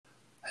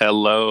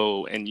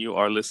Hello, and you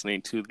are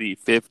listening to the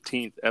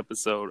 15th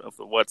episode of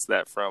the What's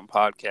That From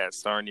podcast,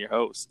 starring your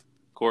host,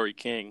 Corey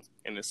King,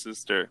 and his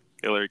sister,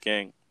 Hillary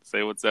King.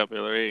 Say what's up,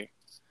 Hillary.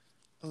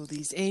 Oh,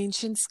 these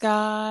ancient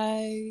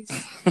skies.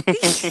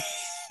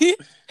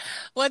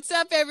 What's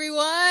up,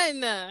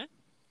 everyone?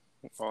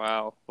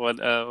 Wow.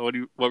 What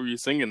were you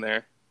singing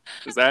there?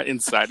 Is that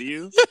Inside of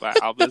You by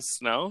Albus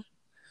Snow?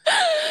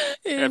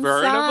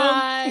 Ever heard of him?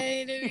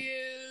 Inside of you,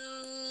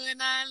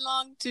 and I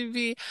long to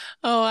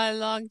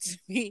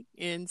be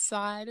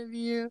inside of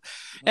you.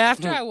 And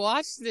after I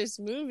watched this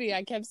movie,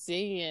 I kept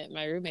singing it.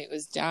 My roommate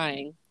was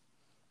dying.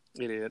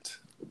 Idiot.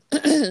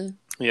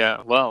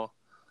 Yeah, well,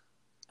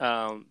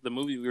 the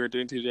movie we were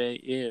doing today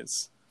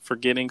is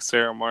Forgetting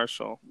Sarah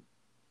Marshall.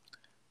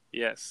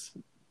 Yes.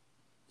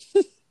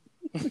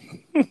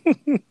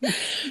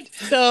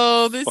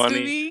 So this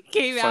movie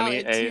came out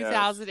in AF.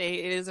 2008.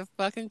 It is a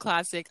fucking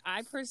classic.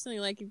 I personally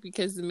like it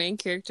because the main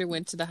character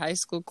went to the high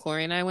school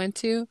Corey and I went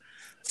to.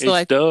 So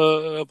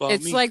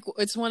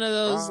it's one of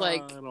those I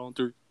don't know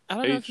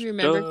if you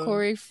remember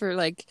Corey for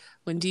like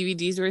when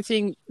DVDs were a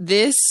thing.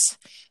 This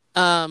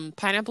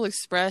Pineapple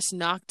Express,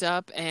 Knocked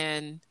Up,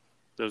 and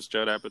those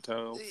Judd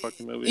Apatow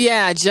fucking movies.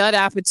 Yeah, Judd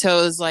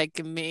Apatow's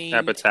like main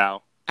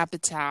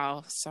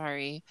Apatow,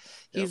 sorry.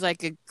 He's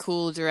like a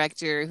cool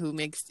director who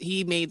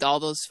made all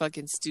those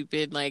fucking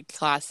stupid like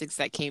classics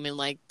that came in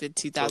like the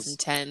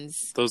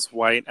 2010s. Those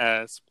white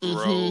ass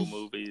bro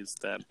movies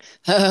that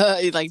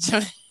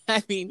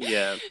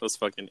yeah, those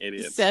fucking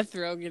idiots. Seth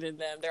Rogen and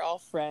them, they're all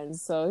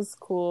friends, so it's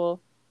cool.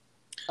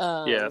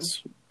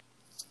 Yes.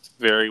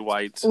 Very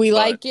white. We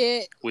like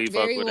it. We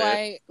very fuck with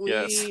white. it.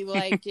 Yes. We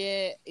like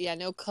it. Yeah,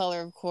 no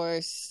color, of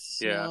course.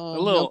 Yeah.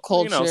 No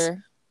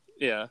culture.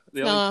 Yeah,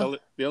 the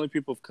only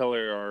people of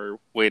color are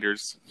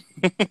waiters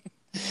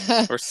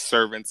or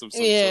servants of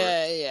some sort.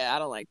 Yeah, I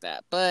don't like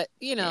that, but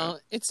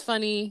it's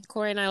funny.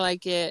 Corey and I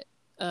like it.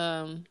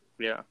 Yeah,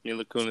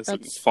 Mila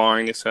Kunis is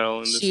fine as hell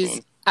in this one.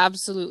 She's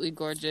absolutely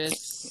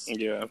gorgeous.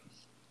 Yeah,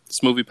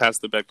 this movie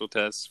passed the Bechdel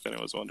test. If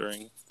anyone was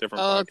wondering,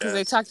 different. Oh, because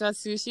they talked about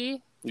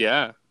sushi.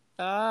 Yeah.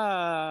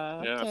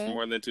 Okay. Yeah, for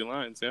more than 2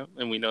 lines. Yeah,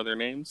 and we know their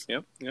names.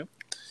 Yep.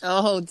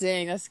 Oh,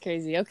 dang, that's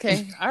crazy.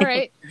 Okay, all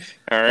right.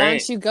 All right. Why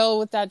don't you go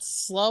with that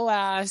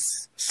whack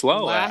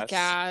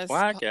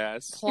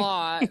ass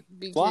plot?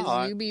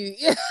 Because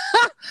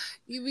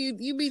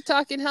you be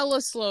talking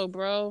hella slow,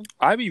 bro.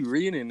 I be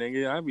reading,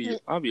 nigga.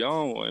 I be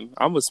on one.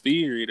 I'm a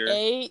speed reader.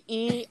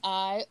 A-E-I-O-U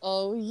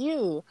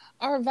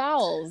are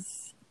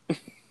vowels.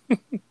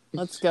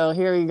 Let's go.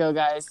 Here we go,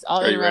 guys.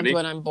 I'll interrupt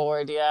when I'm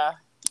bored. Yeah.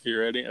 You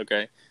ready?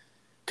 Okay.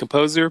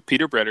 Composer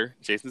Peter Bretter,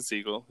 Jason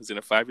Segel, is in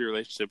a 5-year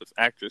relationship with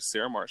actress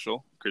Sarah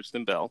Marshall,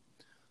 Kristen Bell,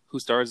 who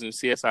stars in a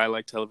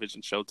CSI-like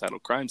television show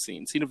titled Crime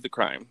Scene, Scene of the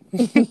Crime.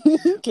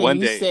 Can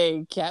you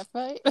say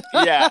catfight?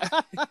 Yeah.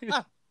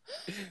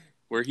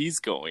 Where he's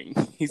going,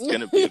 he's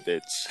going to be a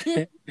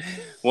bitch.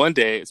 One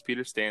day, as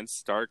Peter stands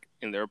stark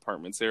in their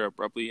apartment, Sarah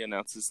abruptly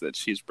announces that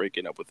she's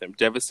breaking up with him.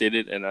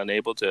 Devastated and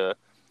unable to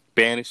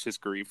banish his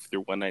grief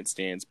through one-night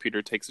stands,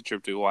 Peter takes a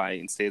trip to Hawaii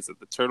and stays at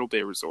the Turtle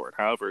Bay Resort.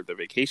 However, the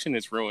vacation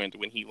is ruined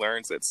when he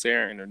learns that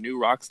Sarah and her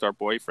new rock star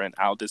boyfriend,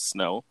 Aldous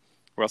Snow,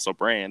 Russell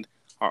Brand,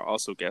 are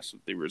also guests of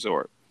the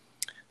resort.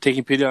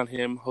 Taking pity on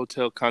him,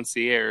 hotel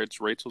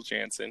concierge Rachel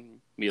Jansen,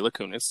 Mila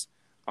Kunis,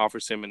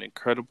 offers him an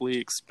incredibly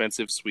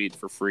expensive suite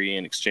for free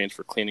in exchange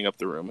for cleaning up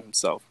the room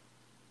himself.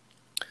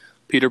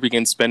 Peter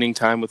begins spending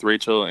time with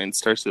Rachel and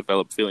starts to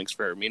develop feelings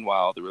for her.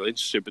 Meanwhile, the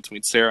relationship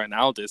between Sarah and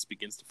Aldous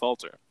begins to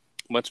falter.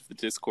 Much of the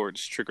discord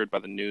is triggered by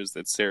the news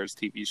that Sarah's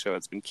TV show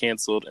has been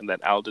canceled and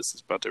that Aldous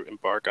is about to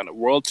embark on a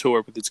world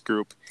tour with his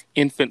group,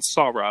 Infant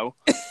Sorrow,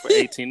 for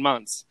 18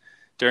 months.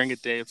 During a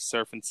day of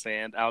surf and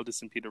sand,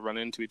 Aldous and Peter run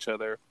into each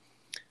other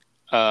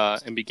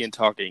and begin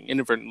talking.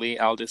 Inadvertently,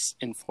 Aldous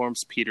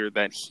informs Peter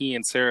that he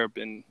and Sarah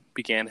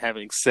began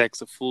having sex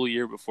a full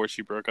year before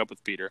she broke up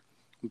with Peter.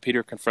 When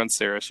Peter confronts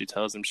Sarah, she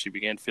tells him she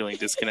began feeling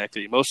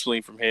disconnected emotionally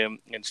from him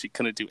and she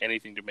couldn't do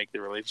anything to make the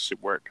relationship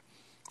work.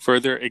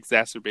 Further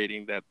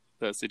exacerbating the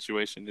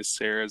situation is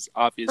Sarah's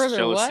obvious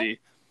jealousy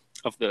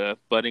of the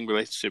budding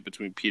relationship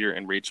between Peter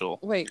and Rachel.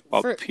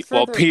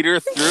 While Peter,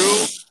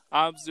 through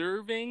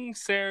observing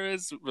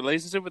Sarah's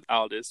relationship with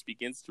Aldous,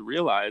 begins to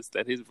realize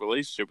that his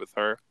relationship with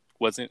her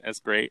wasn't as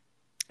great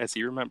as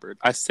he remembered.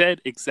 I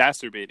said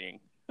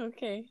exacerbating.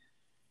 Okay.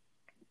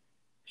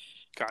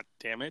 God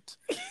damn it.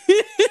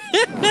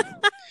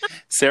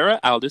 Sarah,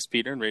 Aldous,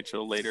 Peter, and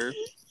Rachel later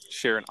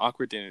share an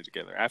awkward dinner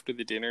together. After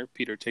the dinner,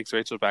 Peter takes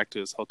Rachel back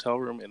to his hotel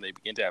room and they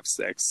begin to have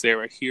sex.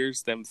 Sarah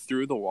hears them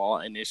through the wall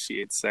and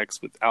initiates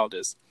sex with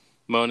Aldous,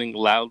 moaning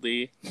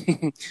loudly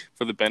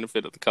for the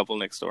benefit of the couple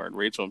next door. And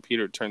Rachel and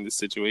Peter turn this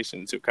situation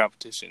into a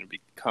competition and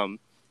become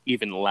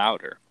even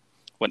louder.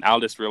 When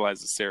Aldous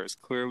realizes Sarah is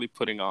clearly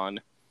putting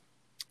on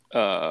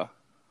clearly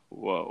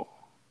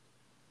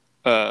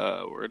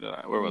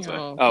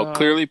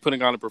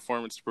putting on a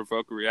performance to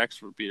provoke a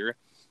reaction from Peter,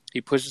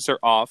 he pushes her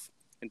off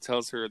and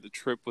tells her the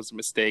trip was a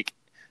mistake,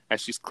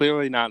 as she's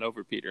clearly not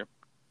over Peter.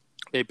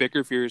 They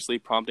bicker furiously,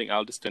 prompting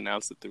Aldous to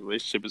announce that the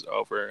relationship is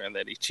over and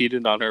that he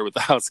cheated on her with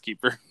the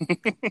housekeeper.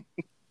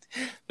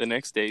 The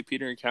next day,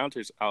 Peter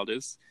encounters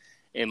Aldous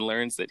and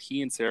learns that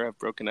he and Sarah have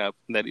broken up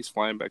and that he's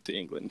flying back to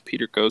England.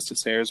 Peter goes to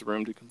Sarah's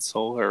room to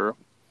console her,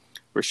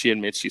 where she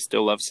admits she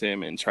still loves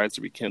him and tries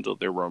to rekindle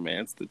their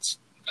romance.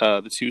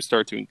 The two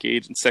start to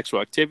engage in sexual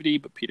activity,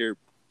 but Peter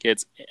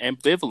gets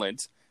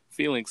ambivalent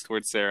feelings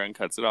towards Sarah and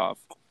cuts it off,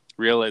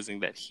 realizing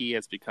that he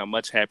has become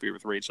much happier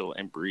with Rachel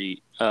and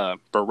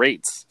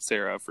berates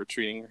Sarah for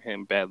treating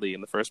him badly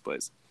in the first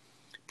place.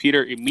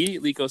 Peter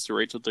immediately goes to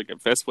Rachel to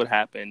confess what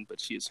happened,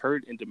 but she is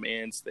hurt and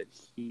demands that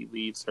he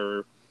leaves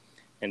her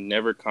and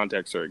never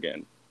contacts her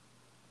again.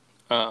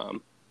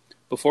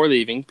 Before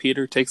leaving,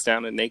 Peter takes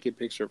down a naked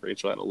picture of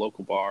Rachel at a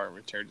local bar and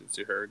returns it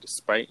to her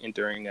despite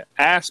enduring an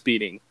ass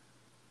beating.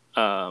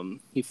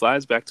 He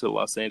flies back to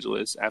Los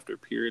Angeles after a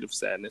period of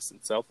sadness and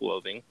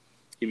self-loathing.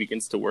 He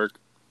begins to work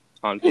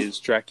on his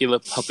Dracula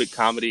puppet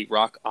comedy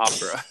rock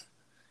opera,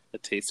 A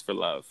Taste for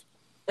Love.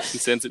 He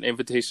sends an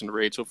invitation to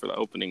Rachel for the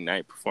opening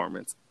night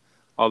performance.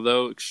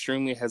 Although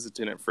extremely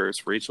hesitant at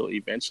first, Rachel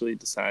eventually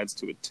decides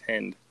to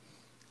attend.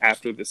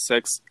 After the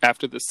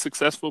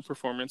successful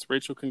performance,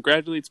 Rachel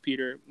congratulates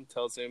Peter and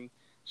tells him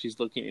she's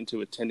looking into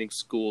attending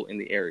school in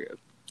the area.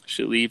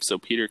 She leaves so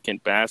Peter can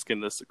bask in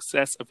the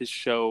success of his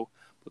show,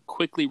 but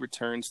quickly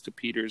returns to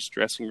Peter's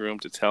dressing room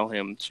to tell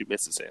him she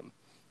misses him,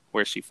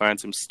 where she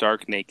finds him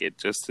stark naked,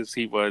 just as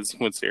he was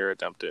when Sarah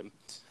dumped him.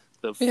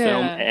 The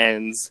film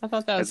ends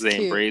as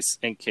they embrace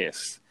and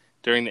kiss.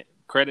 During the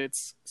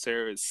credits,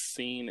 Sarah is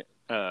seen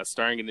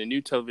starring in a new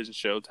television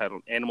show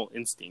titled Animal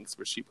Instincts,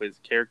 where she plays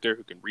a character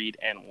who can read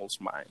animals'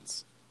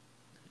 minds.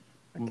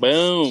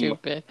 Boom.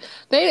 Stupid.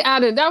 They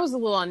added, that was a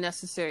little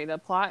unnecessary, the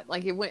plot.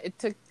 Like, it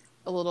took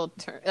a little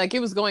turn. Like, it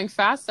was going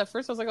fast. At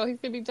first, I was like, oh, he's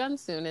going to be done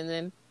soon. And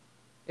then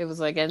it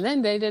was like, and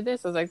then they did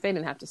this. I was like, they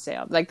didn't have to say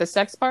all. Like, the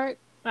sex part,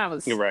 that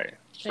was... You're right.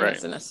 It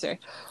wasn't necessary.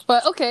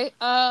 But, okay.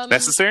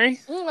 Necessary?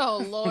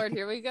 Oh, Lord,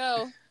 here we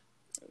go.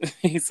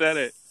 He said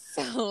it.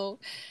 So...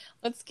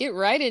 let's get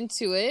right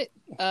into it.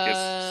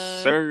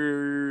 Yes,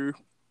 sir.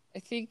 I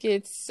think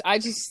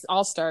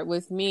I'll start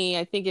with me.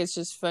 I think it's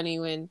just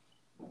funny when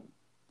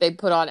they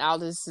put on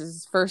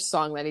Aldous' first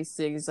song that he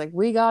sings. Like,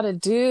 we gotta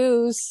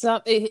do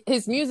something.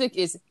 His music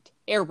is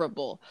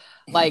terrible.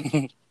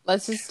 Like,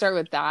 let's just start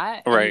with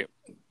that. Right.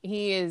 And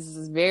he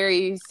is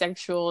very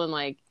sexual and,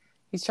 like,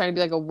 he's trying to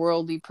be like a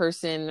worldly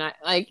person.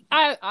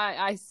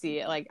 I see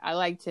it. Like, I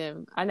liked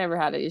him. I never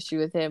had an issue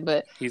with him,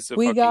 but he's a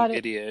fucking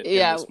idiot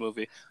in this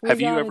movie.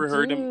 Have you ever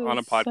heard him on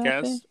a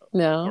podcast?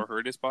 No. Or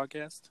heard his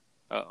podcast?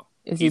 Oh.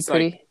 Is he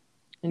pretty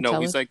intelligent?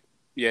 No, he's like,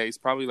 yeah, he's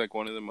probably like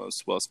one of the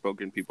most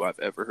well-spoken people I've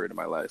ever heard in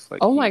my life.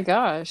 Like, oh my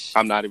gosh.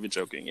 I'm not even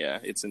joking. Yeah,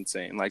 it's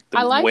insane. Like, the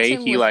I liked way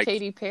him he with like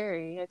Katy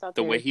Perry. I thought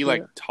the way he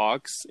like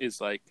talks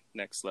is like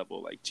next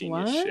level, like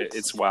genius shit.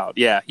 It's wild.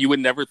 Yeah, you would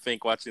never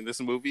think watching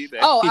this movie that.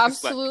 Oh,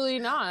 absolutely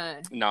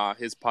not. Nah,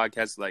 his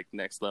podcast is like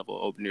next level,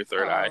 open your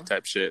third eye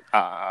type shit.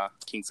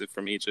 Kings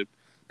from Egypt.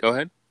 Go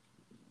ahead.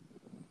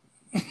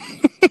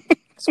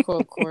 Let's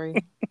quote Corey.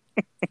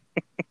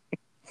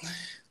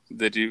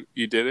 Did you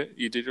did it?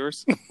 You did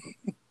yours?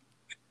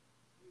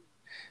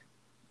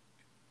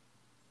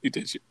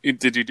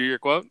 Did you do your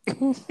quote?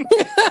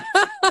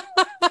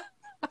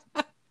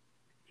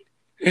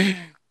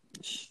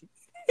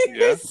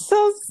 Yeah.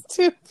 So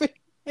stupid.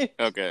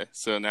 Okay,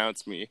 so now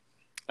it's me.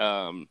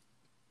 So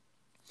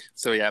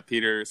yeah,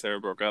 Sarah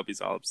broke up.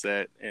 He's all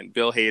upset, and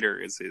Bill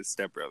Hader is his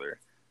stepbrother.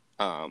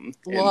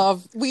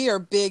 We are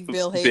big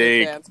Bill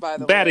Hader fans, by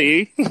the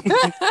way.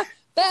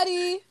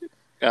 Betty.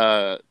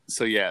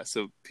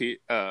 So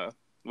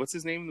what's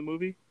his name in the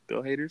movie?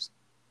 Bill Hader's?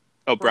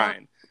 Oh,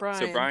 Brian.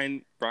 So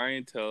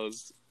Brian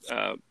tells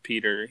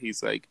Peter,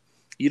 he's like,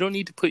 you don't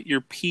need to put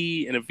your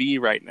P in a V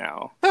right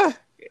now.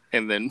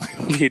 And then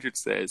Peter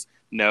says,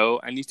 no,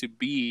 I need to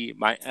be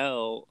my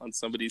L on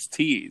somebody's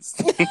T's.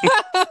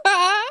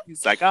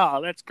 He's like,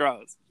 oh, that's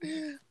gross.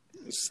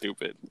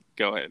 Stupid.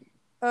 Go ahead.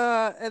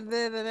 And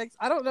then the next,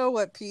 I don't know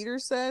what Peter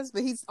says,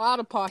 but he's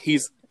out of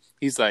pocket.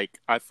 He's like,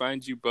 I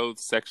find you both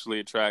sexually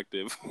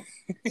attractive.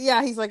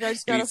 Yeah, he's like, I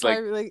just gotta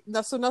find like,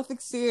 so nothing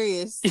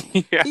serious.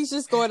 Yeah. He's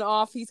just going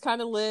off. He's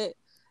kind of lit.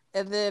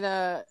 And then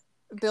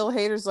Bill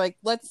Hader's like,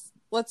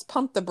 let's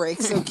pump the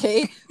brakes,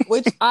 okay?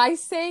 Which I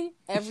say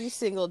every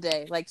single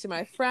day, like to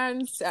my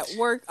friends at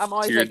work. I'm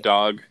always to your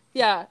dog.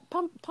 Yeah,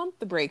 pump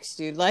the brakes,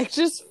 dude. Like,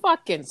 just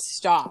fucking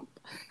stop.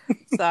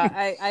 So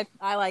I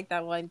like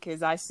that one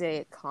because I say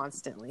it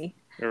constantly.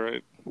 All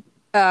right.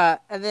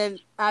 And then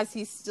as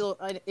he's still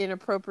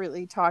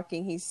inappropriately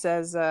talking, he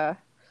says,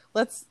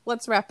 let's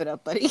wrap it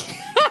up, buddy.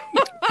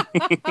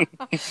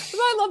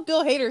 I love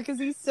Bill Hader because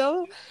he's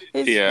so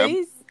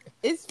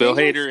his Bill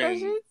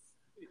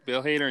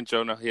Hader and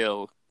Jonah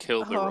Hill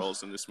killed their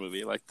roles in this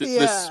movie. Like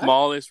the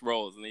smallest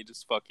roles, and they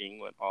just fucking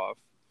went off.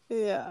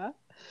 Yeah.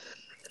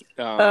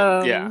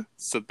 Yeah.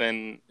 So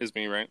then is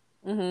me right?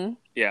 Mm-hmm.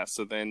 Yeah.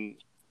 So then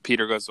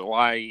Peter goes to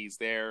Hawaii. He's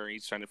there.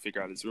 He's trying to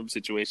figure out his room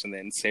situation.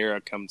 Then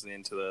Sarah comes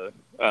into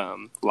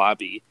the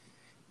lobby,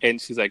 and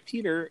she's like,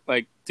 "Peter,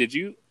 like, did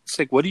you she's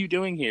like, what are you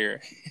doing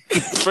here?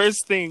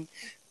 First thing,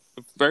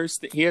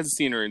 he hasn't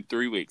seen her in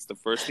 3 weeks. The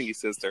first thing he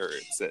says to her,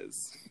 it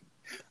says,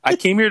 I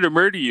came here to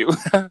murder you.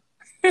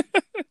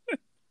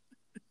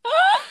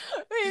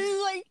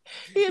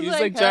 He's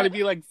like trying to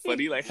be like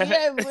funny, like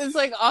yeah, it's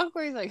like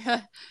awkward. He's like,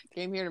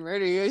 came here to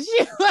murder you.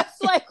 She was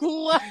like,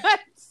 what?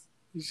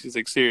 She's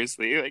like,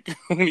 seriously, like,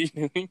 what are you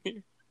doing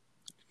here?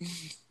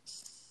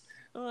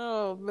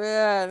 Oh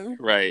man.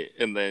 Right,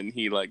 and then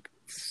he like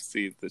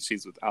sees that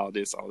she's with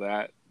Aldous, all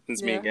that.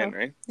 It's me again,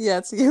 right? Yeah,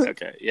 it's you.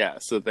 Okay, yeah.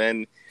 So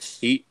then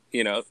he,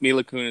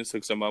 Mila Kunis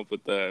hooks him up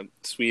with the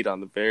suite on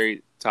the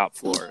very top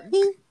floor.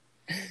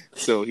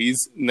 So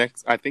he's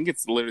next. I think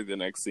it's literally the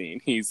next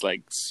scene. He's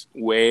like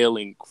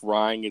wailing,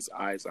 crying his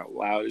eyes out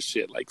loud as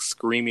shit, like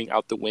screaming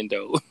out the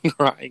window,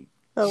 crying.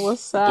 That was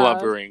sad.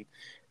 Blubbering.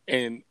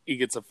 And he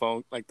gets a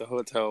phone, like the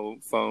hotel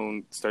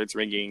phone starts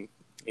ringing,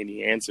 and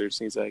he answers.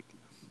 And he's like,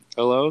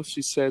 hello?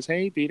 She says,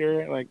 hey,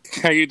 Peter, like,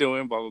 how you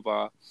doing? Blah, blah,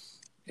 blah.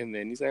 And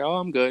then he's like, oh,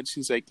 I'm good.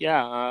 She's like,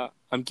 yeah,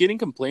 I'm getting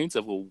complaints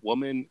of a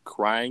woman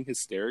crying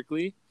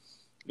hysterically.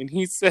 And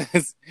he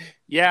says,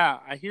 yeah,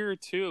 I hear her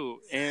too.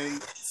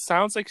 And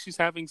sounds like she's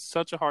having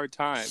such a hard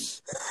time.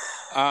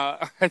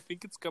 I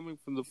think it's coming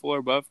from the floor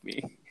above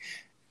me.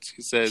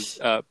 She says,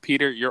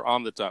 Peter, you're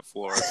on the top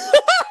floor.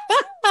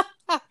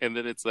 And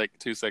then it's like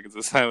 2 seconds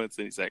of silence.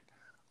 And he's like,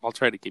 I'll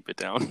try to keep it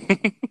down.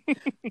 And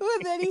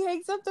then he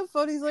hangs up the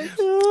phone. He's like,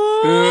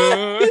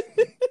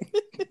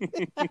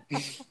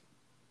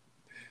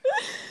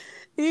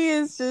 he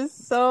is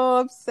just so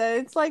upset.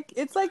 It's like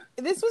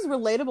this was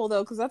relatable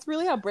though, because that's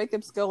really how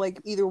breakups go. Like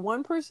either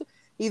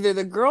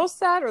the girl's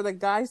sad or the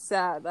guy's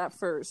sad at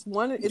first. Like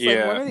one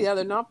or the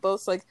other, not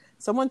both. Like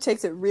someone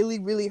takes it really,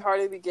 really hard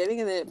at the beginning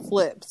and then it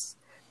flips.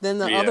 Then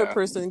the other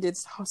person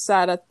gets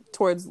sad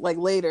towards like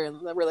later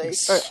in the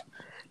relationship.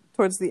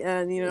 Towards the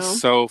end,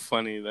 So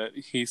funny that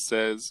he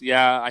says,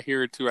 yeah, I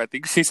hear it too. I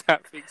think she's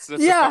having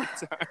such a hard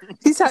time.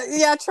 He's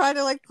trying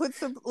to like put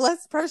some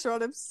less pressure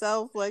on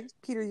himself. Like,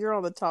 Peter, you're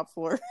on the top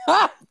floor.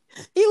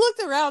 He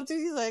looked around too.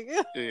 He's like,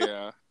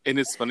 yeah. And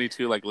it's funny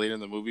too, like later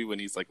in the movie when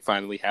he's like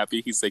finally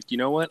happy, he's like, you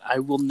know what? I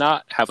will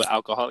not have an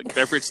alcoholic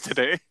beverage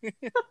today.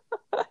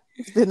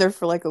 He's been there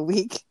for like a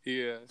week.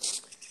 Yeah.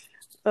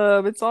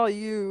 It's all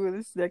you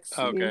this next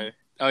scene. Okay.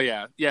 Oh,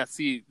 yeah. Yeah,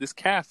 see, this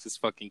cast is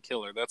fucking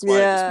killer. That's why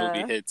this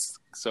movie hits.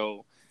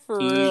 So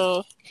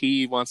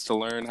he wants to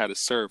learn how to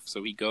surf,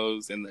 so he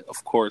goes, and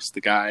of course,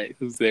 the guy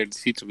who's there to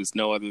teach him is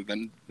no other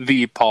than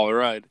the Paul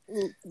Rudd.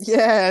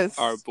 Yes.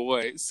 Our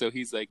boy. So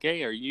he's like,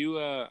 hey, are you,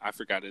 I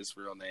forgot his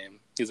real name.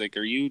 He's like,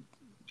 are you,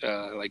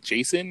 like,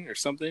 Jason or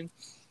something?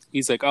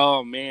 He's like,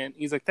 oh, man.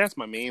 He's like, that's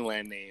my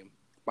mainland name.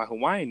 My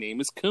Hawaiian name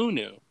is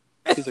Kunu.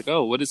 He's like,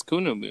 oh, what is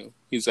Kunumu?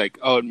 He's like,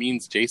 oh, it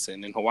means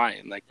Jason in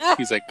Hawaiian. Like,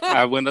 he's like,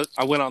 I went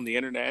on the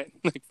internet,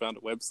 like, found a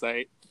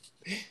website.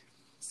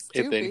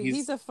 Stupid. And then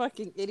he's a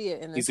fucking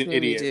idiot in this movie. He's an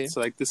idiot. Dude.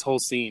 So, like, this whole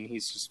scene,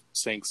 he's just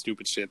saying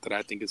stupid shit that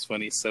I think is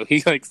funny. So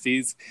he, like,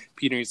 sees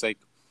Peter, he's like,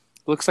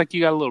 looks like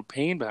you got a little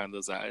pain behind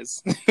those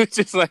eyes. Which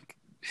is, like,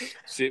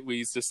 shit we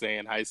used to say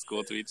in high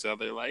school to each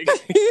other. Like,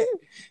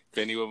 if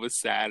anyone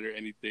was sad or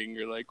anything,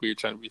 or, like, we were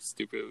trying to be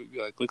stupid, we'd be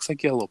like, looks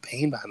like you got a little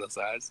pain behind those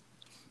eyes.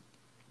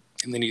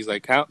 And then he's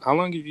like, how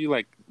long have you,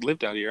 like,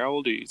 lived out here? How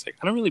old are you? He's like,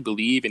 I don't really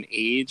believe in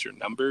age or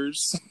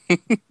numbers.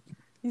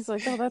 He's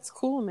like, oh, that's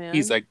cool, man.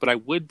 He's like, but I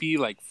would be,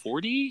 like,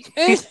 40?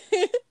 But,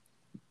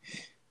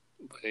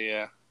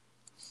 yeah.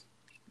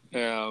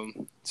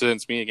 So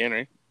it's me again,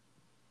 right?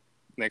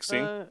 Next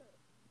scene?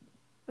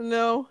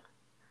 No.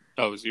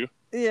 Oh, it was you?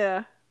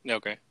 Yeah.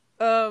 Okay.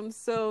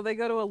 So they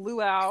go to a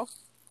luau.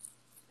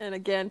 And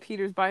again,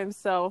 Peter's by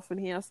himself, and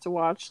he has to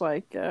watch,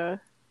 like,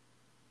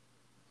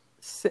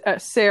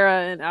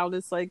 Sarah and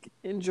Aldous like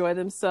enjoy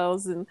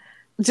themselves, and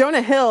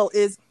Jonah Hill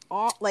is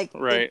all like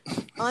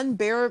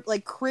unbearable,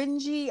 like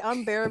cringy,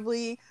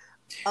 unbearably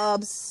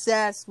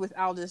obsessed with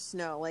Aldous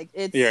Snow. Like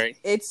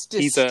it's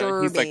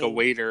disturbing. He's like a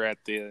waiter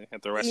at the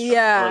restaurant,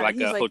 or like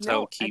a hotel.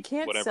 No, keep, I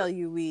can't whatever. sell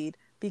you weed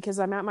because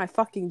I'm at my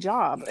fucking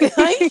job.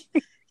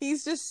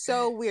 He's just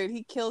so weird.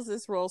 He kills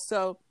this role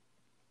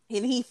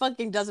and he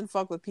fucking doesn't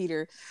fuck with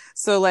Peter.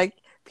 So like.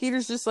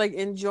 Peter's just like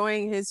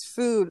enjoying his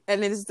food,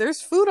 and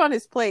there's food on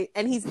his plate,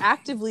 and he's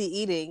actively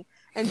eating.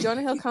 And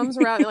Jonah Hill comes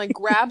around and like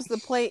grabs the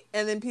plate,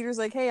 and then Peter's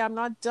like, "Hey, I'm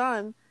not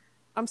done.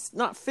 I'm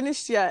not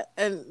finished yet."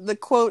 And the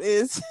quote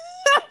is,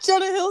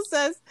 Jonah Hill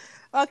says,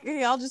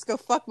 "Okay, I'll just go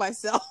fuck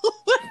myself,"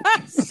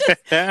 which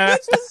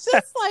was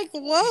just like,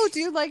 "Whoa,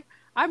 dude! Like,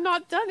 I'm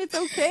not done. It's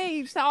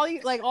okay."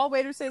 All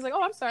waiters say is like,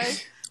 "Oh, I'm sorry.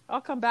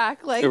 I'll come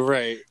back." Like,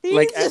 right,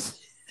 like.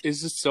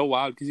 It's just so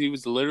wild because he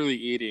was literally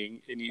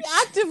eating and he's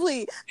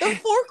actively the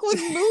fork was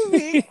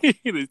moving.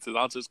 He said,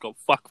 "I'll just go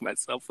fuck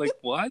myself." Like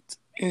what?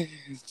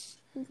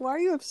 Why are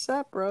you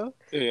upset, bro?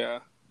 Yeah.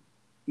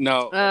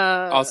 No.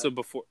 Also,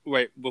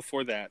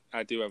 before that,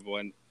 I do have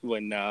one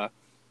when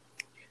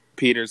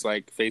Peter's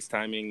like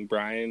FaceTiming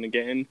Brian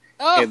again,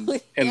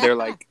 and they're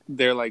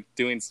like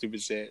doing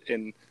stupid shit,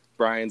 and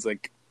Brian's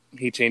like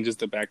he changes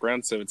the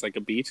background so it's like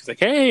a beach. He's like,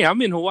 "Hey,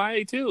 I'm in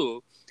Hawaii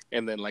too."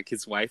 and then like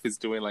his wife is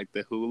doing like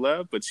the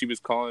hula, but she was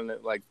calling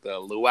it like the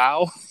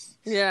luau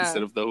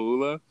instead of the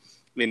hula.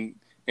 And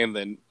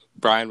then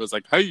Brian was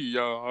like, hey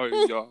ya,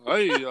 hey ya,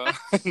 hey ya.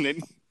 And then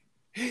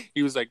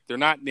he was like, they're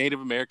not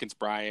Native Americans,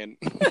 Brian.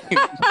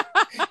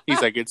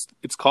 He's like,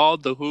 it's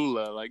called the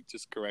hula, like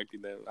just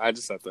correcting them. I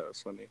just thought that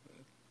was funny.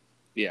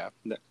 Yeah,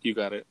 you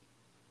got it.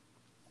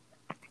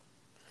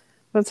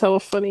 That's hella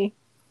funny.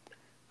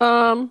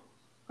 All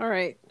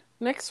right.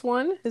 Next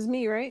one is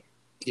me, right?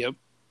 Yep.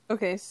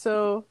 Okay,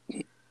 so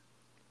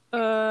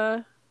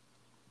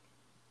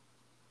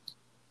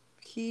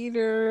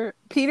Peter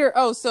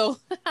so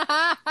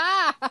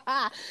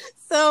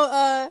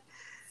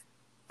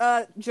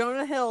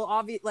Jonah Hill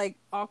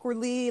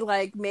awkwardly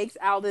makes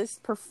Aldous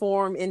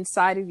perform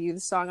Inside of You, the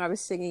song I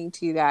was singing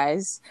to you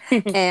guys.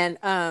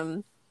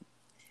 And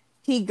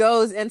he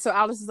goes, and so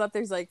Aldous is up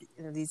there's like,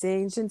 these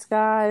ancient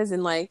skies,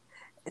 and like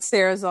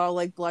Sarah's all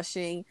like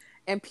blushing,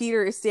 and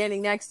Peter is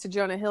standing next to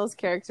Jonah Hill's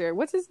character.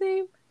 What's his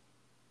name?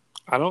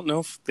 I don't know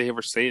if they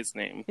ever say his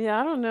name.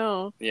 Yeah, I don't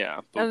know.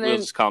 Yeah, but we'll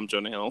just call him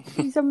Jonah Hill.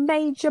 He's a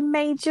major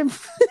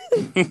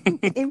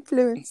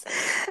influence.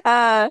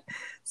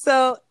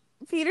 So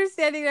Peter's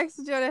standing next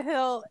to Jonah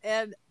Hill,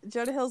 and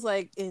Jonah Hill's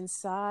like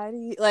inside,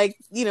 like,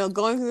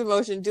 going through the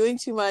motion, doing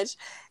too much,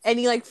 and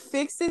he like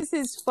fixes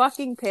his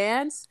fucking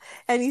pants,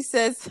 and he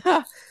says,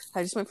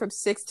 I just went from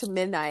 6 to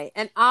midnight.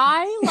 And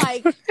I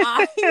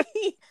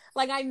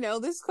know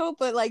this quote,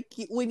 but like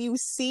when you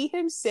see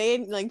him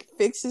saying like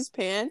fix his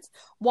pants,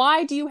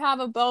 why do you have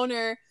a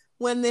boner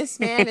when this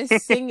man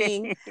is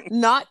singing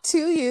not to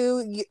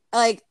you?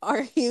 Like,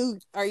 are you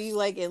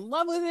like in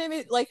love with him?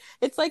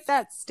 It's like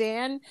that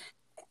Stan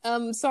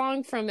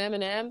song from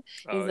Eminem.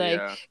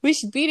 He's we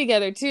should be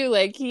together too.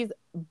 Like, he's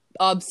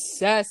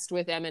obsessed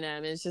with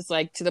Eminem. It's just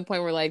like to the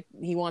point where like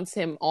he wants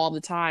him all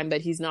the time, but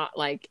he's not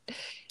like,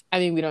 I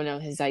mean, we don't know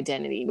his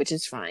identity, which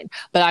is fine.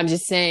 But I'm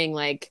just saying,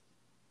 like,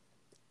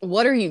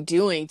 what are you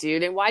doing,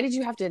 dude? And why did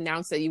you have to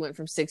announce that you went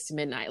from 6 to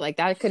midnight? Like,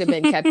 that could have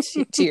been kept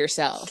to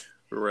yourself.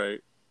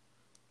 Right.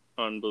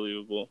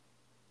 Unbelievable.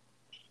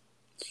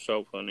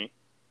 So funny.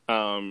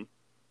 So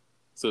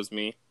it's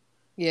me.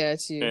 Yeah,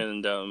 it's you.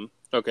 And,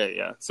 okay,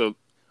 yeah. So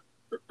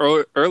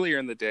earlier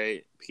in the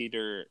day,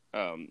 Peter,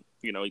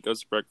 he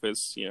goes to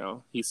breakfast,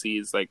 he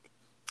sees, like,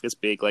 this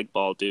big, like,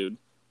 bald dude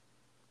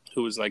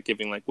who was like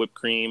giving like whipped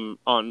cream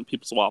on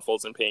people's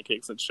waffles and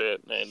pancakes and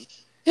shit. And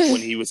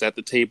when he was at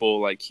the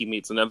table, like he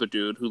meets another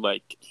dude who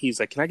he's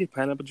like, can I get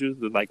pineapple juice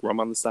with like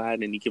rum on the side?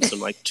 And he gives him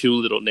like 2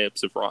 little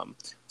nips of rum.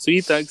 So he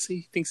thinks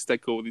he's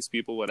like cool with these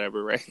people,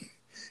 whatever, right?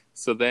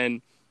 So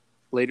then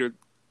later,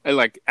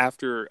 like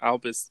after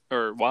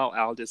while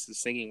Aldous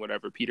is singing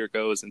whatever, Peter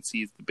goes and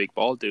sees the big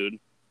bald dude,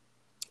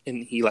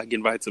 and he like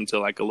invites him to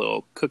like a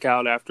little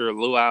cookout after a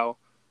luau,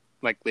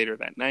 like later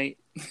that night.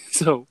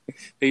 So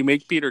they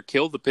make Peter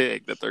kill the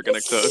pig that they're gonna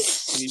cook,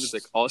 and he was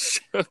like all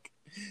shook.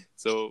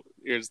 So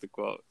here's the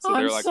quote. So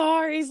they're like,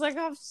 sorry. He's like,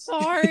 I'm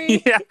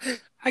sorry. Yeah,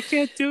 I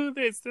can't do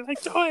this. They're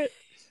like, do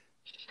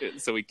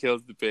it. So he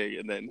kills the pig,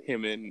 and then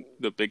him and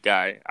the big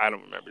guy, I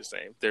don't remember his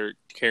name, they're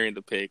carrying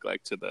the pig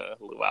like to the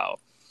luau,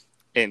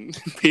 and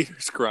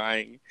Peter's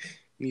crying,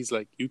 and he's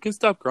like, you can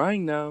stop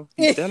crying now.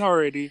 He's dead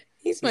already.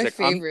 He's my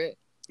favorite.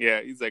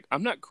 Yeah, he's like,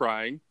 I'm not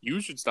crying. You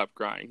should stop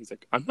crying. He's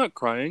like, I'm not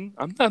crying.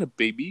 I'm not a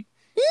baby.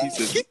 He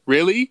says,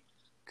 really?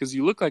 Because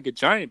you look like a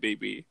giant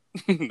baby.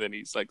 And then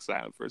he's like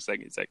silent for a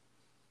second. He's like,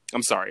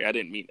 I'm sorry. I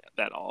didn't mean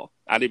that at all.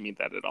 I didn't mean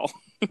that at all.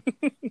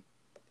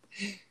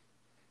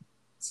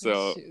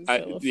 So,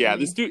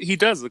 this dude, he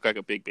does look like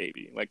a big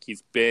baby. Like,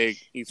 he's big,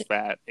 he's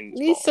fat, and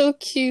he's so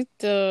cute,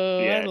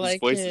 though. Yeah, I like his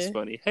voice is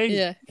funny. Hey.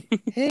 Yeah.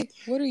 Hey,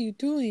 what are you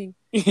doing?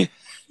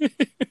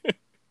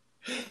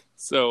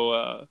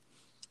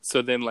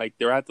 So then, like,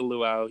 they're at the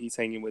luau. He's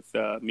hanging with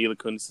Mila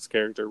Kunis'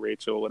 character,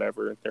 Rachel,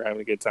 whatever. They're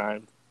having a good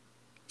time.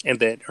 And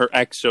then her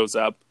ex shows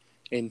up,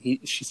 and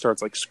she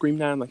starts, like,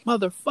 screaming at him, like,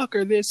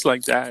 motherfucker, this,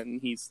 like that.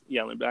 And he's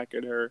yelling back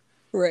at her.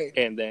 Right.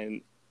 And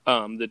then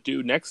the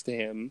dude next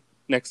to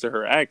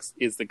her ex,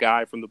 is the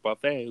guy from the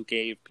buffet who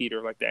gave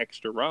Peter, like, the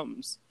extra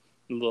rums,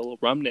 the little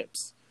rum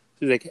nips.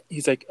 So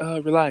he's like,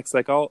 relax.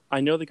 Like, I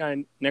know the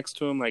guy next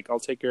to him. Like, I'll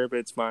take care of it.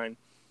 It's fine.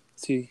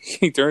 So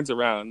he turns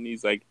around, and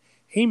he's like,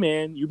 hey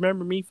man, you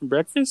remember me from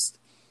breakfast?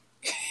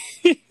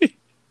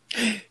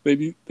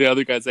 Maybe the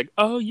other guy's like,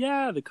 oh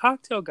yeah, the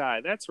cocktail guy,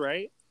 that's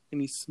right.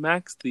 And he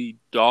smacks the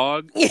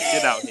dog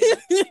shit out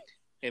here.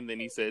 And then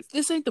he says,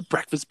 this ain't the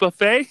breakfast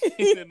buffet.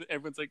 And then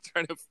everyone's like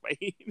trying to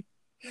fight.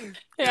 Yeah.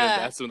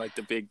 And that's when like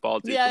the big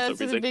bald dude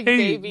comes over. He's like,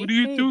 hey, baby. What are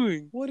you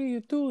doing? What are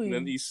you doing? And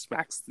then he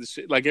smacks the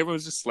shit. Like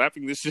everyone's just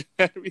slapping the shit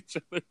out of each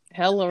other.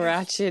 Hella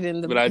ratchet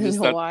in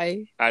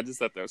Hawaii. I just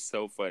thought that was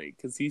so funny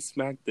because he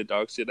smacked the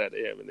dog shit out of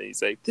him, and then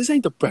he's like, "This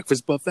ain't the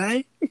breakfast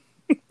buffet."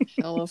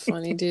 Hella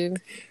funny,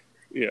 dude.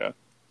 Yeah.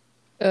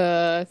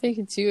 I think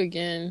it's you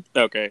again.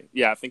 Okay.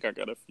 Yeah, I think I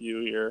got a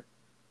few here.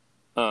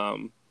 I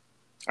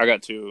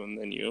got 2, and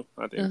then you,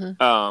 I think.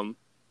 Mm-hmm.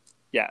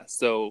 Yeah.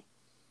 So,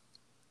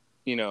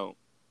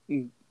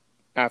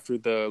 after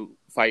the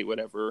fight,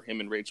 whatever, him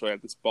and Rachel are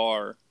at this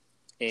bar,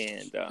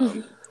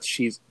 and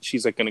she's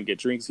like gonna get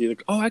drinks. He's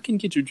like, oh, I can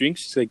get you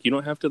drinks. She's like, you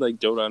don't have to like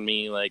dote on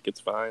me. Like, it's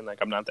fine. Like,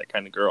 I'm not that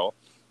kind of girl.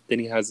 Then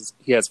he has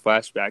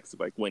flashbacks of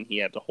like when he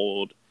had to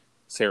hold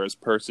Sarah's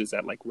purses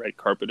at like red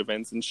carpet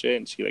events and shit,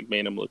 and she like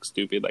made him look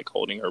stupid, like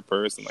holding her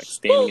purse and like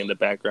standing in the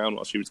background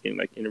while she was getting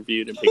like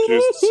interviewed in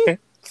pictures and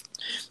shit.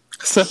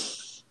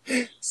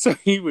 So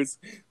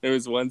there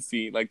was one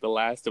scene, like the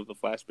last of the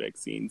flashback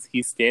scenes,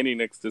 he's standing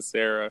next to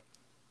Sarah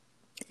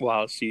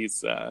while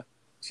she's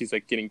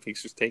like getting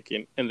pictures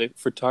taken, and the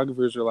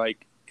photographers are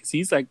like, because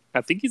he's like,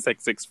 I think he's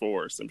like 6'4"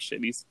 or some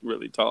shit. He's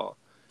really tall.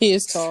 He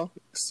is tall.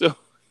 So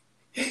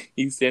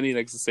he's standing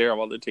next to Sarah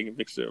while they're taking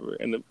pictures of her,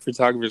 and the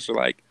photographers are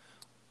like,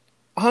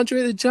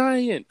 Andre the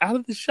Giant, out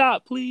of the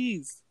shot,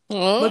 please.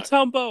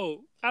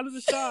 Matumbo, out of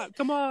the shot,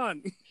 come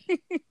on.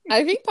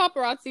 I think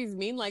paparazzis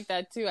mean like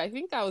that too. I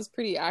think that was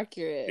pretty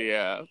accurate.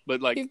 Yeah,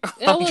 but like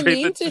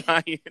Andre the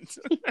Giant.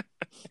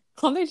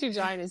 Andre the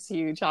Giant is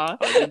huge, huh?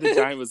 Andre the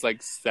Giant was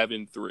like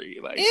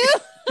 7'3", like.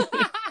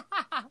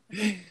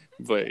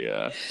 But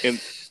yeah, and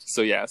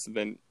so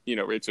then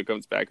Rachel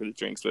comes back with the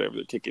drinks, whatever,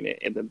 they're kicking it,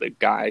 and then the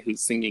guy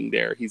who's singing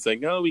there, he's like,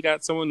 "No, we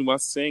got someone who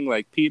wants to sing,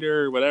 like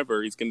Peter, or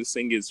whatever. He's going to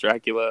sing his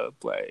Dracula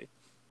play,"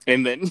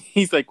 and then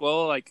he's like,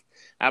 "Well, like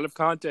out of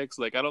context,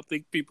 like I don't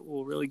think people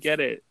will really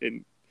get it,"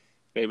 and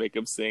they make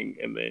him sing,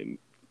 and then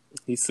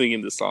he's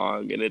singing the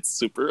song, and it's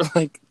super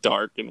like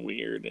dark and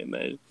weird, and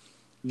then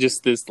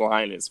just this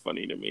line is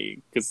funny to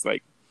me because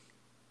like.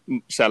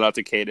 Shout out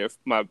to Kader,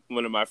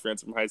 one of my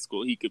friends from high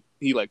school. He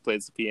like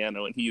plays the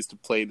piano, and he used to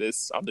play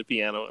this on the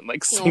piano and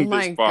like sing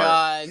this part. Oh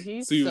my god,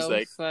 he's so was,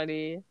 like,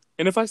 funny.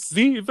 And if I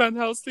see Van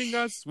Helsing,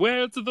 I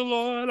swear to the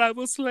Lord, I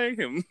will slay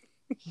him.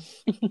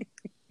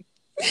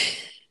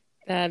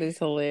 That is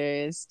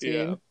hilarious, dude.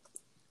 Yeah.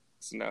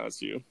 So now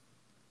it's you.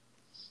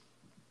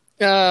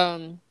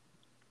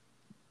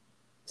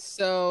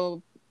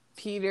 So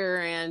Peter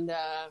and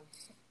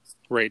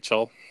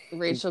Rachel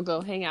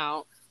go hang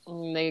out.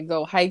 And they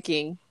go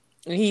hiking,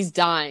 and he's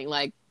dying.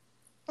 Like,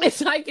 it's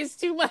like it's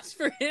too much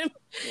for him.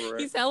 Right.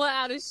 He's hella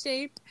out of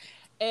shape.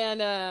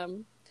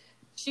 And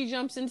she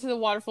jumps into the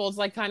waterfall. It's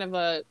like kind of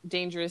a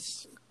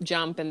dangerous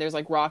jump, and there's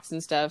like rocks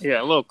and stuff.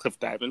 Yeah, a little cliff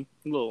diving.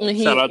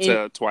 Shout out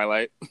to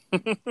Twilight.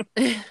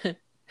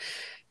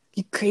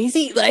 You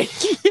crazy? Like,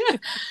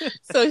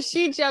 so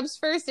she jumps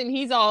first, and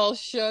he's all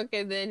shook,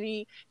 and then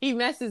he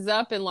messes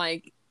up and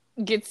like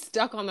gets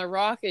stuck on the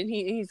rock, and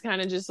he's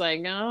kind of just like,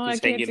 no, I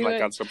can't do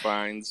it. On some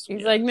vines.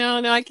 He's like,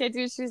 no, I can't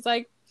do it. She's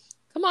like,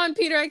 come on,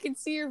 Peter, I can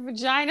see your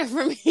vagina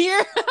from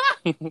here,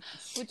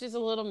 which is a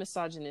little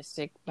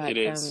misogynistic, but it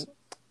is.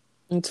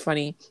 It's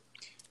funny.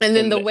 And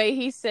then the way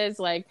he says,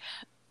 like,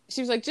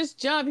 she was like, just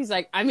jump. He's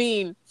like, I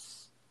mean,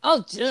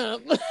 I'll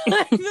jump.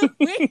 Like, the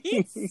way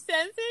he says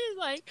it is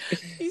like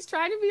he's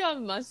trying to be all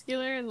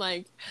muscular and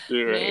like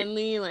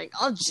manly, like,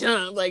 I'll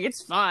jump, like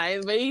it's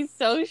fine, but he's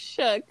so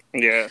shook.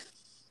 Yeah.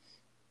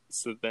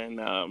 So then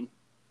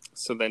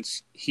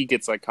he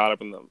gets like caught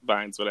up in the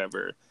vines,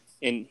 whatever,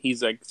 and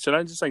he's like, "Should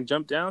I just like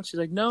jump down?" She's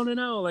like, "No.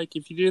 Like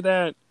if you do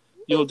that,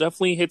 you'll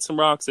definitely hit some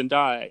rocks and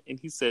die." And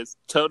he says,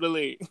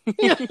 "Totally."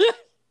 And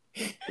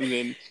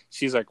then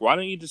she's like, "Why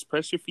don't you just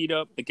press your feet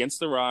up against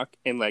the rock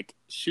and like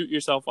shoot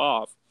yourself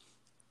off?"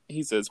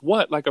 He says,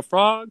 "What? Like a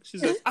frog?" She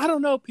says, "I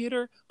don't know,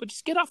 Peter, but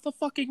just get off the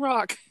fucking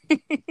rock."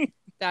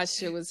 That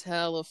shit was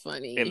hella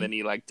funny. And then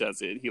he like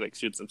does it. He like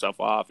shoots himself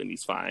off, and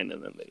he's fine.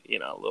 And then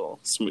a little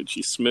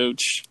smoochy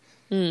smooch.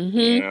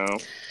 Mm-hmm.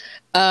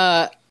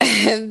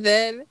 And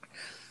then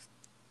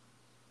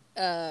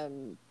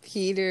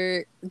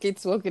Peter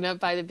gets woken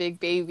up by the big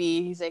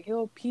baby. He's like,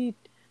 "Yo, Pete,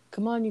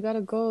 come on, you gotta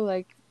go.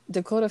 Like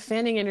Dakota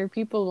Fanning and her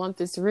people want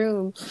this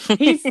room."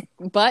 He's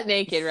butt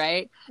naked,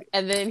 right?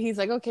 And then he's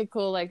like, "Okay,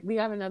 cool. Like we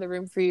have another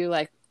room for you.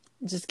 Like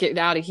just get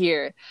out of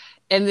here."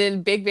 And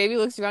then big baby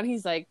looks around.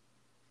 He's like,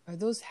 "Are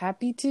those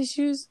happy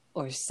tissues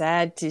or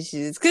sad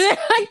tissues?" Because they're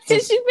like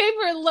tissue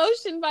paper and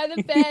lotion by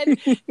the bed. And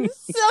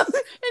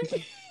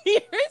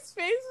Peter's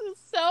face was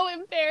so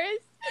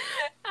embarrassed.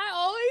 I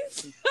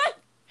always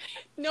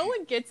no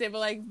one gets it, but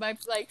like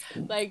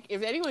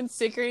if anyone's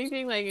sick or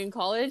anything, like in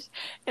college,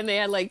 and they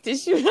had like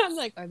tissue, I'm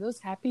like, "Are those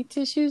happy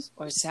tissues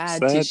or sad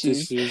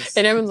tissues?"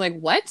 And everyone's like,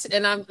 "What?"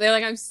 And they're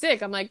like, "I'm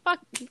sick." I'm like, "Fuck,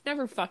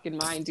 never fucking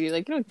mind, dude.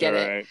 Like you don't get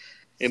it."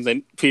 And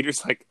then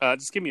Peter's like,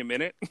 "Just give me a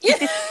minute."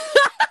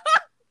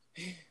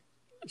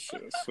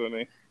 Shit was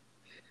funny.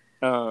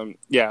 So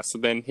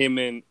then him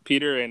and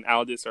Peter and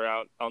Aldous are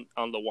out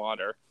on the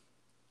water,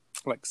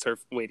 like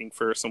waiting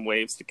for some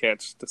waves to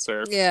catch to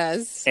surf.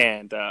 Yes.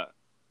 And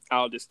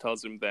Aldous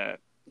tells him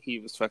that he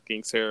was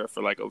fucking Sarah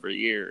for like over a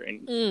year,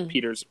 and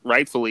Peter's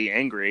rightfully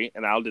angry,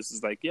 and Aldous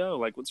is like, "Yo,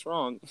 like what's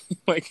wrong?"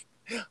 Like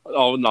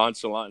all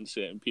nonchalant and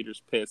shit, and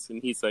Peter's pissed,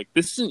 and he's like,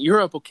 "This isn't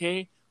Europe,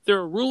 okay? There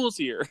are rules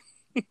here."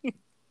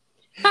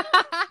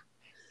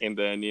 And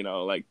then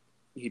like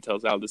he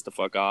tells Aldous to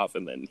fuck off,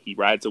 and then he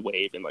rides a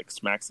wave and like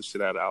smacks the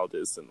shit out of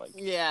Aldous, and like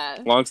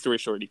long story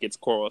short, he gets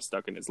coral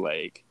stuck in his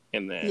leg,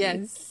 and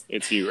then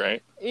it's you,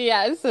 right?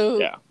 Yeah.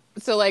 So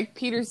so like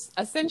Peter's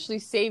essentially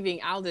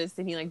saving Aldous,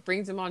 and he like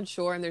brings him on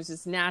shore, and there's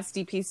this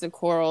nasty piece of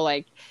coral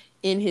like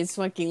in his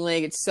fucking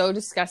leg. It's so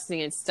disgusting.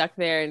 It's stuck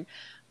there,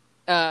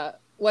 and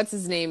what's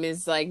his name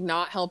is like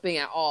not helping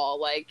at all.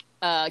 Like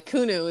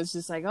Kuno is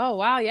just like, oh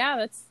wow, yeah,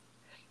 that's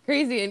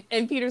crazy.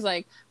 And Peter's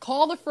like,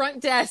 call the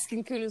front desk,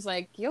 and Kuno's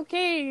like, you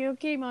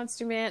okay,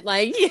 Monster Man?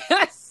 Like,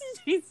 yes,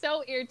 he's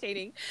so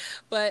irritating.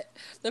 But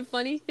the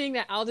funny thing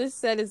that Aldous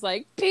said is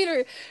like,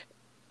 Peter,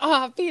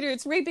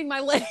 it's raping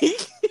my leg.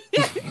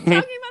 Talking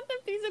about the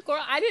piece of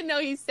coral. I didn't know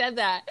he said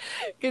that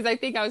because I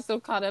think I was so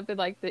caught up in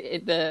like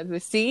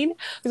the scene.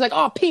 He's like,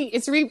 oh, Pete,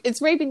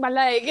 it's raping my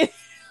leg.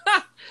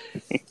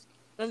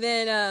 And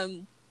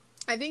then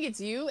I think it's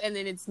you, and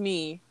then it's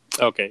me.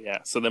 Okay, yeah.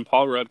 So then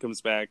Paul Rudd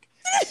comes back,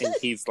 and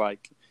he's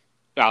like,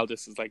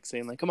 Aldous is like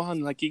saying like, come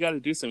on, like you got to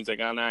do something. He's like,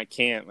 oh no, I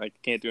can't. Like, I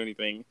can't do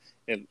anything.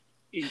 And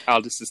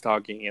Aldous is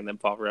talking, and then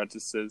Paul Rudd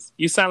just says,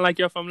 "You sound like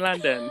you're from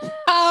London."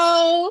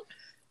 Oh.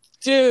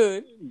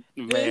 Dude,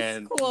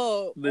 man,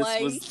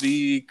 this was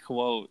the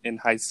quote in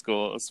high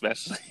school,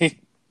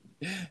 especially.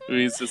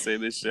 We used to say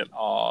this shit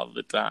all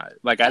the time.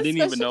 Like, I didn't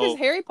even know because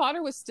Harry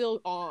Potter was still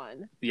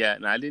on. Yeah,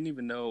 and I didn't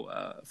even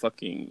know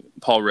fucking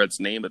Paul Rudd's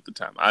name at the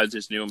time. I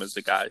just knew him as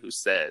the guy who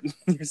said,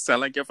 "You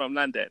sound like you're from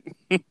London."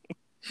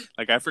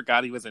 Like, I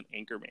forgot he was an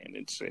anchorman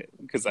and shit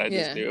because I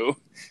just knew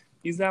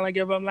you sound like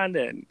you're from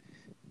London.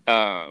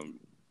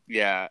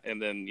 Yeah,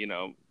 and then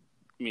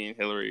me and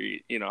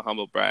Hillary,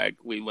 humble brag,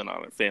 we went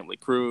on a family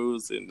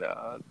cruise in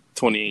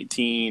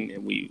 2018,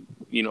 and we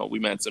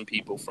met some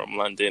people from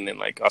London and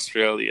like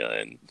Australia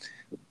and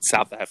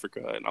South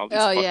Africa and all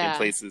these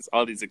places,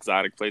 all these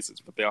exotic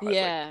places, but they all had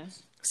like a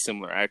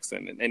similar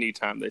accent. And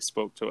anytime they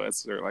spoke to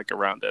us or like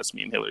around us,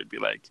 me and Hillary would be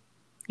like,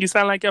 "You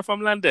sound like you're from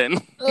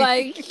London."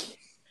 Like,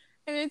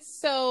 and it's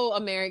so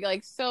American,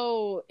 like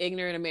so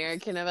ignorant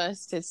American of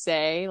us to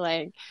say,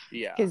 like,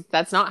 because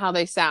that's not how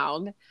they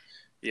sound.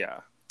 Yeah.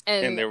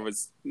 And there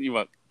was,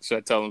 should I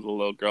tell them the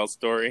little girl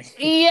story?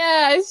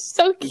 Yeah, it's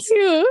so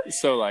cute.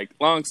 So, like,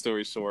 long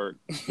story short,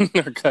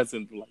 our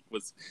cousin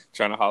was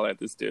trying to holler at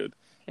this dude,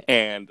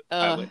 and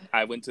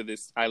I went to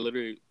this. I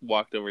literally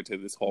walked over to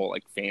this whole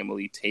like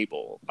family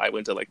table. I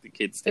went to like the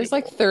kids' table. There's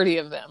like 30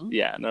 of them.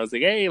 Yeah, and I was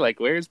like, "Hey, like,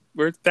 where's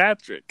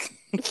Patrick?"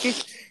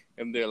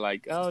 And they're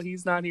like, "Oh,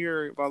 he's not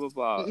here." Blah blah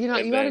blah. You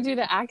got to do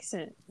the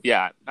accent.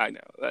 Yeah, I know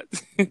that.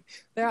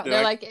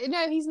 They're like,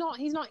 "No, he's not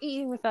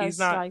eating with us.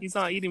 He's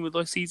not eating with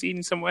us. He's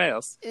eating somewhere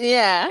else."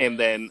 Yeah. And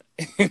then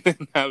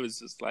I was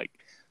just like,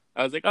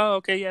 "Oh,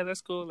 okay, yeah, that's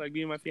cool. Like,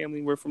 me and my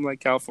family, we're from like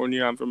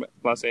California. I'm from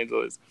Los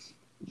Angeles."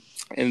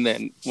 And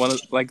then one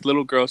of like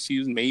little girl, she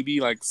was maybe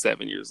like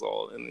 7 years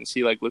old, and then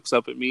she like looks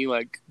up at me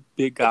like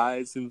big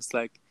eyes and was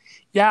like,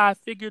 "Yeah, I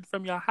figured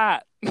from your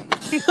hat."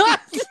 Because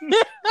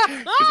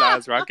I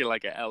was rocking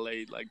like a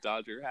LA like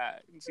Dodger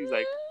hat, and she's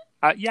like,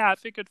 "Yeah, I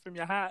figured from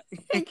your hat."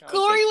 And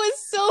Corey was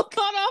so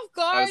caught off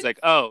guard. I was like,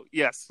 "Oh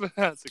yes,"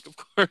 I was like, "Of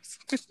course."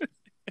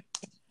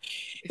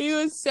 He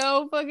was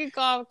so fucking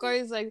caught off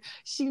guard. He's like,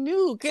 "She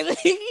knew." Cause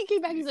he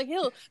came back. He's like,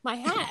 "Yo, my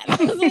hat."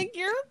 I was like,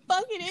 "You're a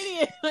fucking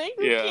idiot." Like,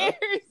 who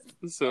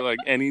cares? So like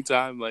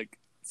anytime like.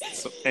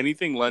 So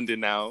anything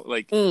London now,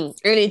 like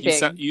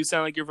anything you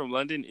sound like you're from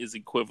London is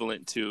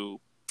equivalent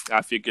to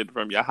I figured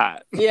from your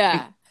hat.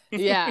 Yeah.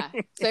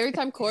 So every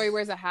time Corey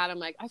wears a hat, I'm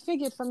like, I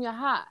figured from your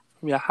hat.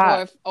 From your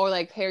hat. Or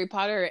like Harry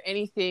Potter or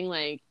anything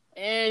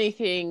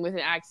with an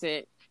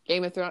accent.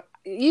 Game of Thrones.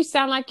 You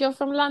sound like you're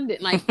from London.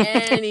 Like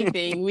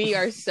anything. We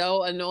are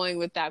so annoying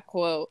with that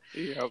quote.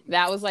 Yep.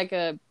 That was like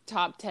a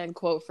top 10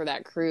 quote for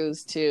that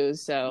cruise too.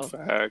 So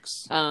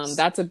facts.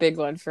 That's a big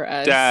one for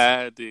us.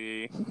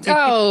 Daddy.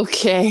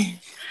 Okay.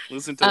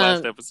 Listen to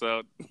last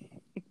episode.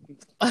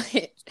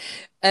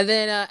 And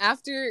then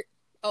after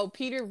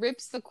Peter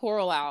rips the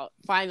coral out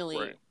finally.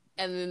 Right.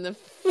 And then the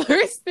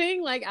first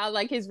thing, like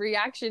his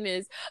reaction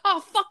is,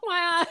 "Oh, fuck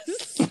my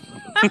ass."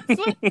 That's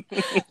what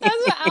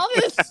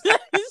Aldous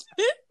says.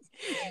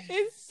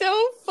 It's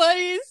so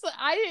funny.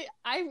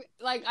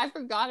 I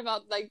forgot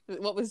about like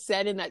what was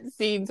said in that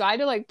scene, so I had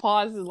to like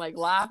pause and like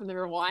laugh and then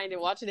rewind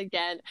and watch it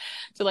again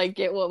to like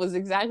get what was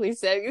exactly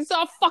said. It's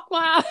 "Oh, fuck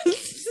my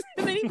ass,"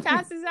 and then he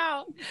passes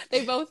out.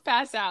 They both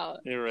pass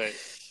out. You're right.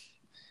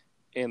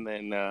 And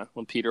then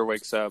when Peter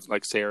wakes up,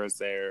 like Sarah's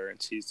there,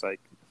 and she's like,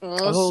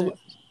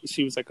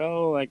 she was like,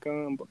 like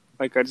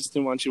I just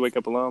didn't want you to wake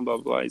up alone, blah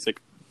blah blah.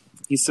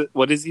 He said,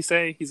 what does he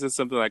say? He says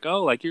something like,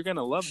 "Oh, like you're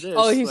gonna love this."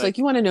 Oh, he's like,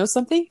 "You want to know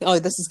something? Oh,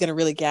 this is gonna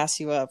really gas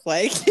you up."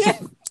 Like,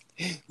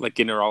 like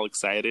getting her all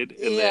excited,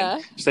 and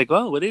then she's like,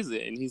 "Oh, what is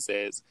it?" And he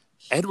says,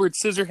 "Edward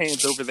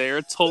Scissorhands over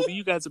there told me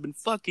you guys have been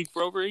fucking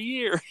for over a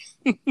year."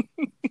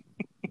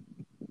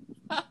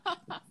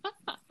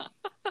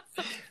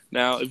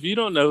 Now, if you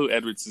don't know who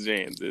Edward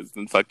Scissorhands is,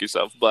 then fuck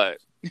yourself. But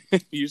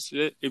you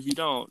should. If you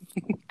don't,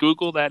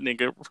 Google that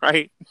nigga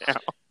right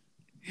now,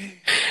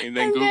 and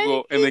then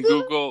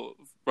Google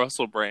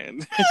Russell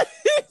Brand.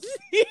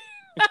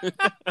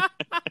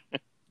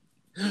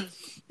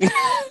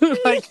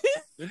 Like,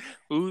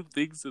 who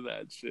thinks of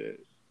that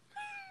shit?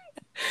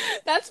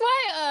 That's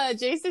why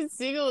Jason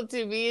Segel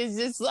to me is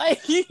just like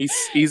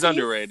he's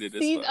underrated.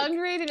 He's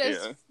underrated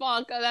as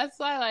fuck. That's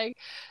why like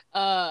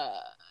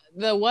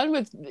the one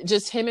with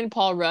just him and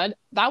Paul Rudd,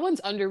 that one's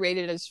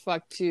underrated as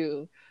fuck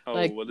too. Oh,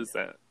 like, what is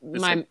that?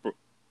 It's like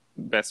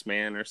Best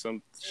Man or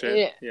some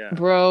shit. Yeah,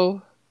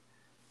 bro.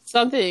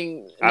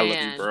 Something. I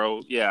love you,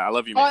 bro. Yeah, I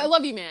love you, man. Oh, I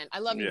love you, man. I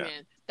love you,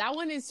 man. That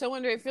one is so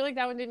underrated. I feel like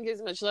that one didn't get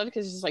as much love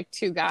because it's just like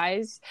two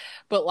guys,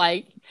 but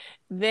like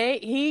the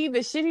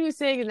shit he was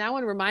saying in that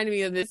one reminded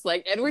me of this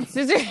like Edward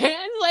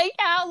Scissorhands. Like,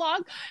 how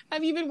long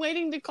have you been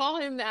waiting to call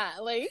him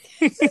that? Like,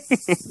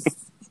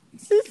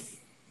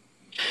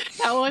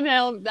 that one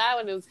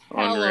was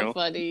hella unreal.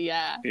 Funny.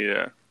 Yeah.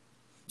 Yeah.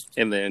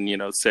 And then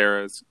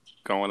Sarah's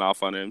going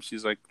off on him.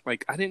 She's like I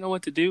didn't know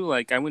what to do.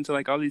 Like I went to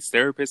like all these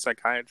therapists,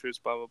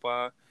 psychiatrists, blah blah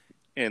blah.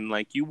 And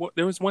like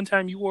there was one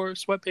time you wore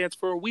sweatpants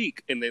for a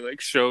week, and they like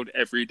showed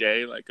every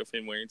day like of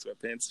him wearing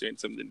sweatpants doing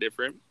something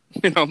different.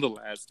 And on the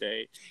last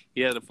day,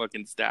 he had a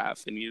fucking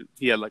staff, and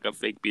he had like a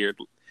fake beard,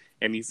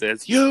 and he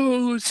says,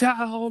 "You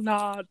shall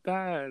not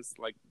pass,"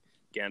 like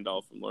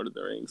Gandalf from Lord of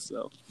the Rings.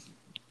 So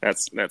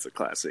that's a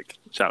classic.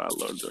 Shout out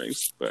Lord of the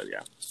Rings, but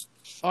yeah,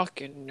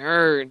 fucking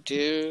nerd,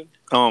 dude.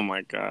 Oh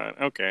my god.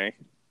 Okay.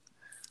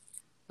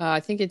 I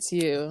think it's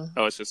you.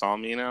 Oh, it's just all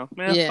me now?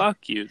 Man,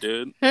 fuck you,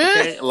 dude.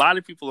 Okay? A lot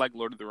of people like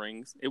Lord of the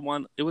Rings. It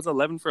was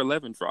 11 for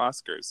 11 for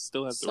Oscars.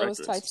 Still has the record.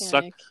 So was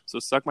Titanic. So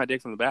suck my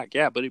dick from the back.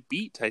 Yeah, but it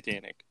beat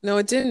Titanic. No,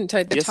 it didn't.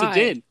 Yes, it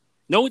did.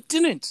 No, it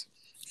didn't.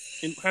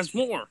 It has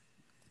more.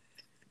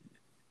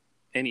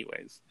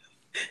 Anyways.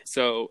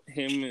 So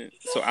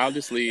Al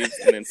just leaves,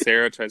 and then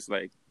Sarah tries to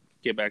like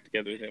get back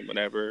together with him,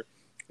 whatever.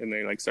 And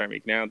they like start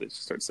making out. They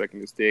just start sucking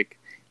his dick.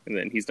 And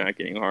then he's not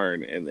getting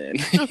hard. And then...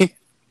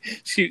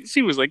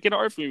 She was like, "Get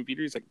hard for me,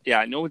 Peter." He's like, "Yeah,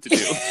 I know what to do."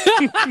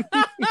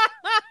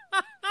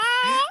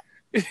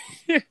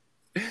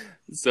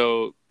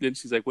 So then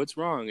she's like, "What's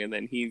wrong?" And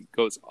then he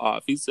goes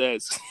off. He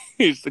says,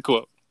 here's the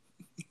quote.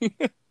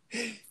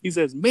 He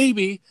says,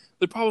 "Maybe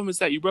the problem is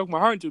that you broke my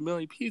heart into a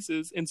million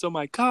pieces, and so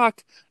my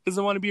cock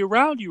doesn't want to be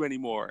around you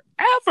anymore.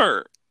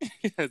 Ever."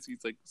 As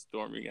he's like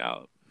storming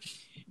out.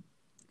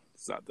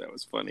 Thought that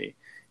was funny.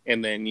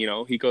 And then,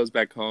 he goes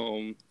back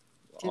home.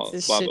 Gets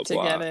his shit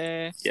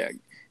together. Yeah.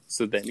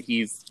 So then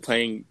he's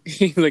playing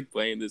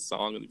this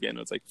song on the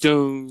piano. It's like,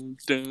 doom,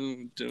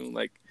 doom, doom.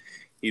 Like,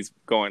 he's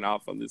going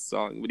off on this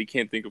song, but he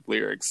can't think of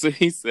lyrics. So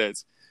he's like,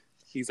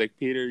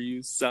 Peter,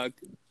 you suck.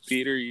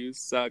 Peter, you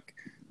suck.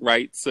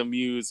 Write some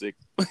music.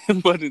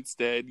 But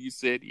instead, you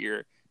sit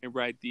here and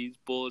write these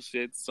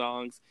bullshit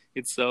songs.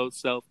 It's so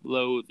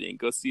self-loathing.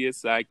 Go see a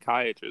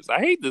psychiatrist. I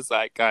hate the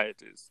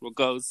psychiatrist. Well,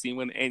 go see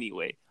one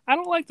anyway. I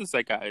don't like the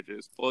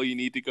psychiatrist. Well, you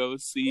need to go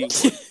see a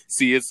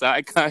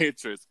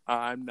psychiatrist.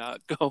 I'm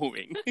not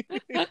going.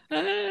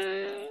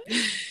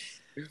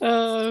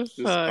 Oh, just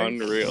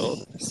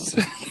unreal.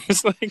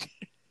 It's like,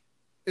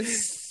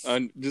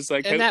 just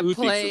like and that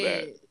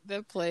play.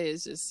 The play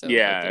is just so.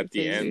 Yeah, at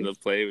the end, the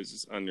play was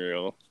just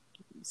unreal,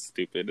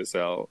 stupid as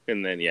hell.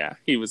 And then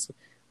he was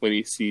when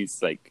he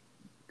sees like,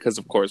 because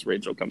of course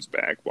Rachel comes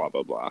back, blah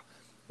blah blah.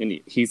 And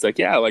he's like,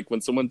 yeah, like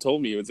when someone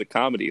told me it was a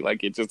comedy,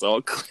 like it just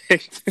all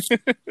clicked.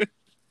 But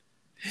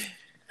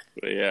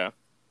yeah,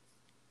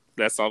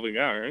 that's all we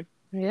got, right?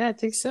 Yeah, I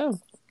think so.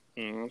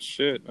 Oh,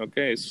 shit.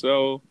 Okay,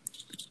 so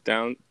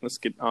let's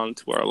get on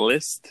to our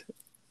list.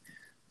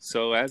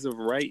 So as of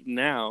right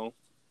now,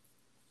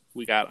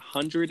 we got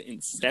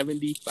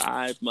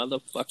 175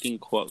 motherfucking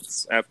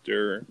quotes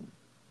after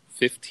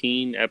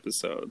 15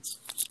 episodes.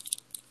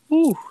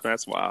 Whew,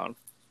 that's wild.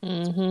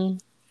 Mm-hmm.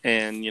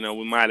 And,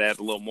 we might add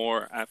a little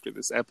more after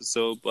this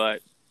episode,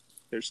 but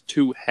there's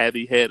 2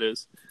 heavy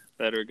hitters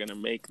that are going to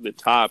make the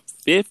top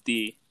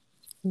 50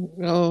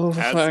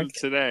 as of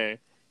today.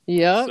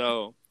 Yep.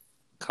 So,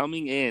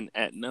 coming in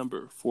at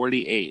number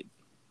 48,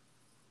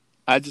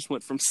 I just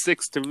went from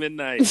 6 to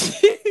midnight.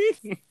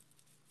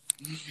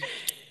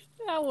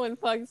 That one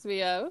fucks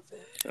me up.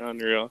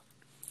 Unreal.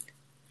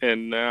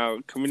 And now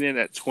coming in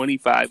at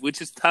 25,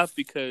 which is tough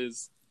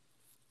because,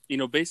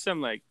 based on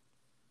like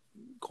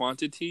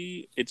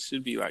quantity, it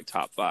should be like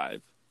top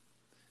 5,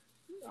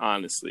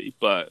 honestly.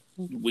 But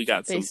we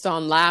got based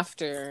on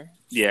laughter.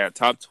 Yeah,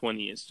 top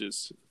 20 is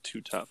just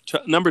too tough.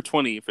 Number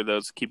 20, for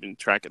those keeping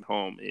track at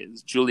home,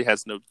 is Julie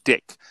Has No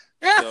Dick.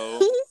 So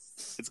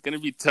it's gonna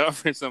be tough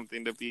for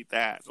something to beat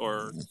that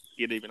or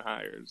get even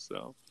higher.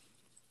 So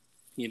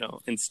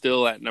and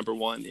still at number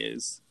 1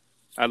 is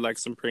I'd Like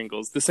Some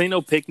Pringles. This ain't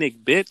no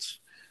picnic, bitch.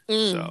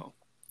 So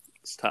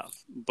it's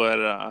tough.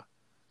 But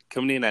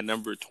coming in at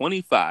number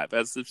 25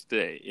 as of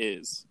today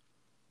is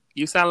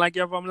You Sound Like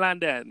You're From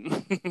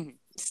London.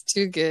 It's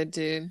too good,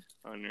 dude.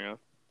 Unreal.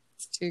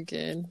 It's too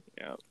good.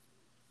 Yeah.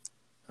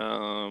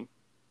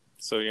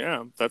 So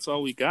yeah, that's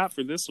all we got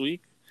for this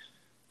week.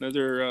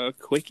 Another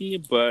quickie,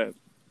 but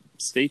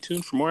stay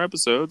tuned for more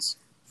episodes.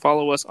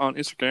 Follow us on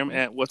Instagram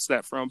at What's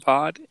That From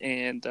Pod,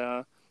 and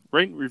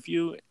rate,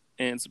 review,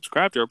 and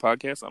subscribe to our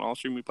podcast on all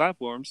streaming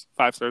platforms.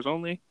 5 stars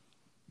only.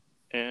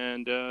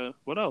 And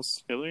what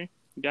else, Hillary?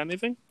 You got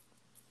anything?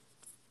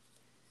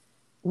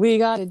 We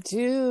gotta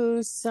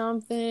do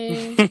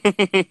something.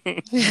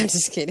 I'm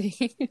just kidding.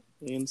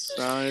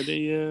 Inside of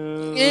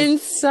you.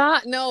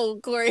 Inside. No,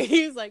 Corey.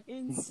 He's like,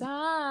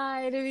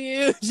 inside of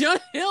you.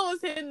 Jonah Hill was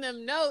hitting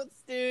them notes,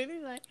 dude.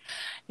 He's like,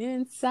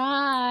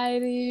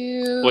 inside of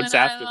you. What's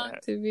after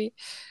that? To be.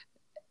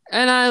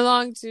 And I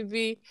long to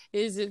be.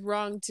 Is it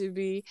wrong to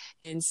be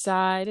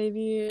inside of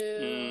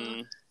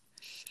you?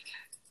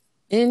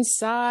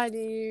 Inside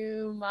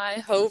you, my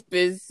hope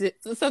is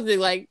something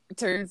like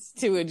turns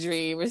to a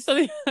dream or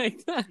something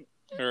like that.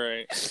 All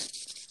right.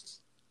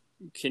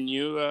 Can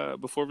you,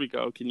 before we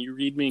go, can you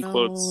read me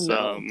quotes?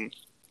 No.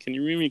 Can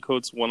you read me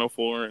quotes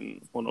 104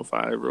 and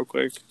 105 real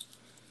quick?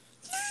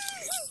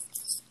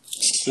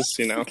 Just,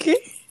 you know. Okay.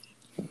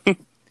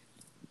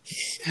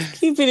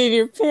 Keep it in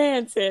your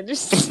pants,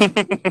 Anderson.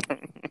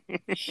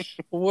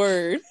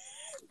 Word.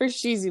 For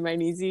Sheezy, my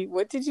Neezy.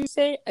 What did you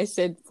say? I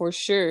said, for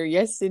sure.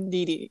 Yes,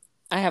 indeedy.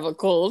 I have a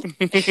cold.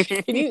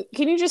 Can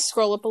you just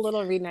scroll up a little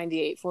and read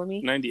 98 for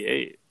me?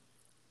 98.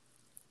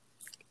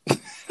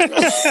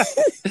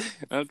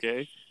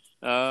 Okay.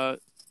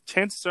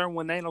 Chances are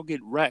one night I'll get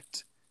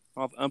wrecked.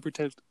 I'll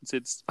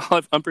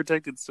have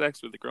unprotected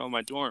sex with a girl in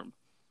my dorm.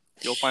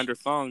 You'll find her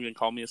thong and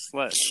call me a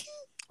slut.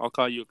 I'll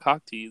call you a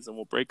cock tease and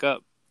we'll break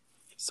up.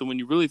 So when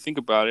you really think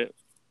about it,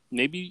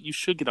 maybe you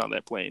should get on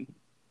that plane.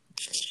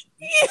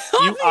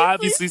 You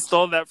obviously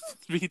stole that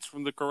speech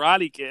from the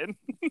Karate Kid.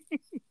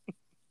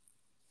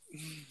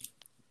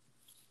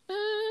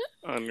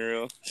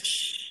 Unreal.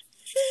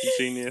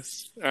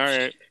 Genius. All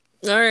right.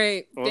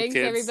 Well, thanks,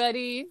 kids,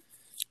 everybody.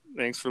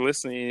 Thanks for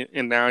listening.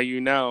 And now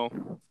you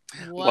know.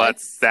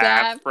 What's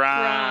that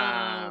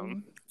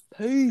from?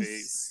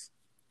 Peace.